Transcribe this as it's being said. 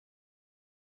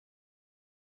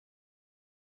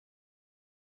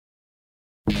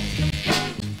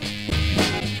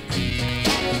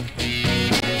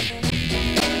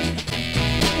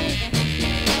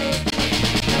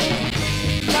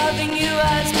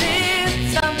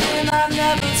I've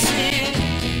never seen.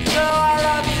 Girl, I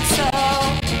love you so,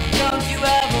 don't you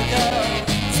ever go.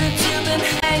 Since you've been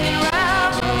hanging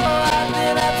around, oh, I've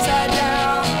been upside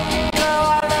down. Girl,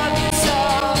 I love you so,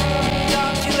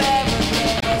 don't you ever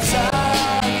go.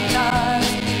 Sometimes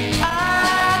I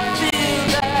feel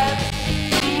that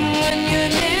when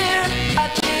you're near, I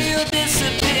feel you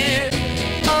disappear.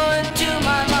 Oh, into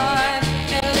my mind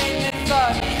and leave me far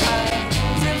behind.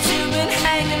 Since you've been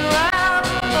hanging around,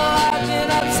 oh, I've been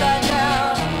upside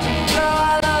down. Girl,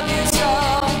 I love you so,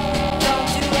 don't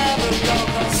you ever go.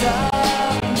 'Cause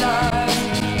sometimes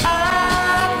I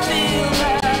feel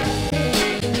that.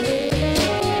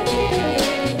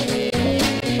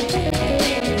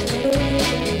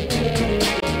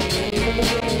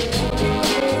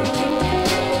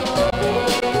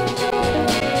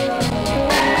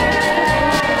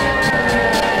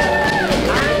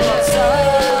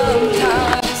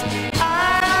 Sometimes I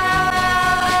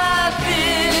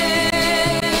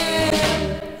feel,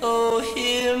 oh,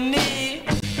 hear me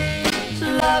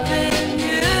loving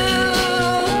you,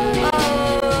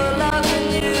 oh, loving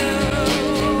you,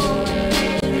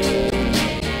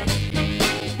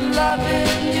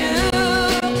 loving you.